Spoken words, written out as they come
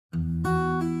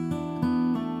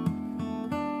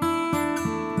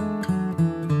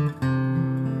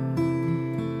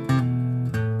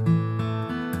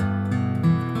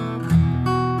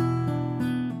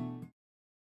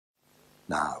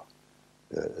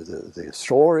the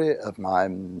story of my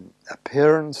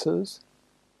appearances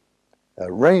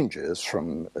ranges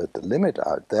from the limit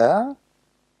out there,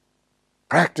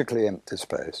 practically empty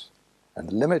space, and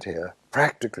the limit here,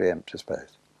 practically empty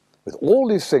space, with all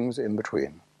these things in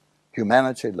between,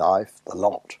 humanity, life, the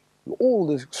lot, all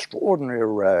this extraordinary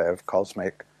array of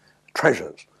cosmic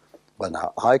treasures. Well,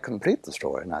 now I complete the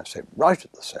story and I say right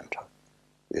at the center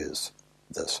is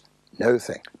this no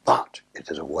thing, but it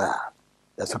is aware.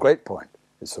 That's a great point.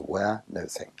 It's aware, no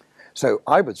thing. So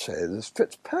I would say this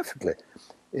fits perfectly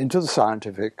into the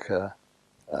scientific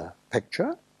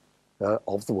picture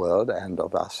of the world and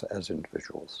of us as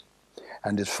individuals,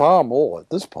 and is far more at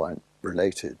this point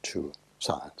related to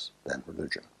science than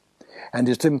religion. And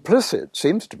it's implicit,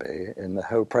 seems to be, in the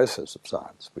whole process of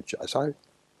science, which, as I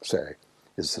say,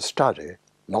 is the study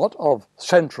not of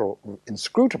central,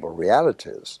 inscrutable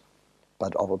realities,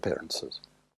 but of appearances.